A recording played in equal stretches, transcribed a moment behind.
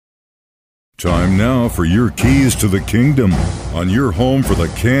Time now for your keys to the kingdom on your home for the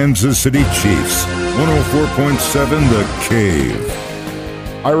Kansas City Chiefs. 104.7 The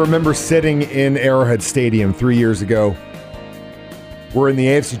Cave. I remember sitting in Arrowhead Stadium 3 years ago. We're in the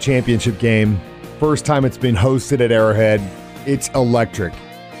AFC Championship game. First time it's been hosted at Arrowhead. It's electric.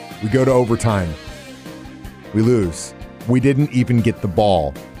 We go to overtime. We lose. We didn't even get the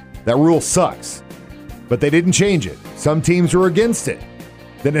ball. That rule sucks, but they didn't change it. Some teams were against it.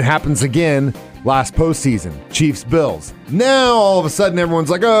 Then it happens again last postseason. Chiefs-Bills. Now, all of a sudden, everyone's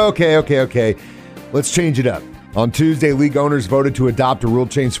like, oh, okay. Let's change it up. On Tuesday, league owners voted to adopt a rule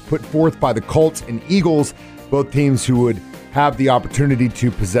change put forth by the Colts and Eagles, both teams who would have the opportunity to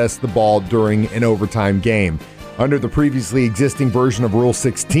possess the ball during an overtime game. Under the previously existing version of Rule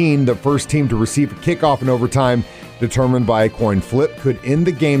 16, the first team to receive a kickoff in overtime, determined by a coin flip, could end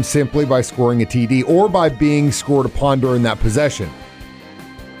the game simply by scoring a TD or by being scored upon during that possession.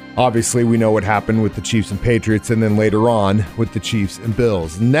 Obviously, we know what happened with the Chiefs and Patriots, and then later on with the Chiefs and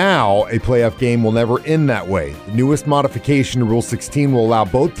Bills. Now, a playoff game will never end that way. The newest modification to Rule 16 will allow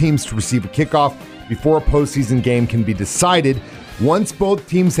both teams to receive a kickoff before a postseason game can be decided. Once both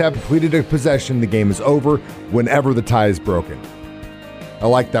teams have completed a possession, the game is over whenever the tie is broken. I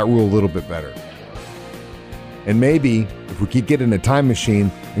like that rule a little bit better. And maybe, if we could get in a time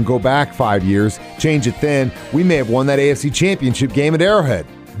machine and go back 5 years, change it then, we may have won that AFC Championship game at Arrowhead.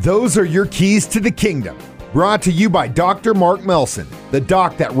 Those are your keys to the kingdom. Brought to you by Dr. Mark Melson, the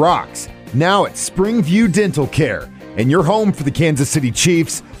doc that rocks. Now at Springview Dental Care. And your home for the Kansas City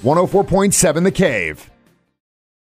Chiefs, 104.7 The Cave.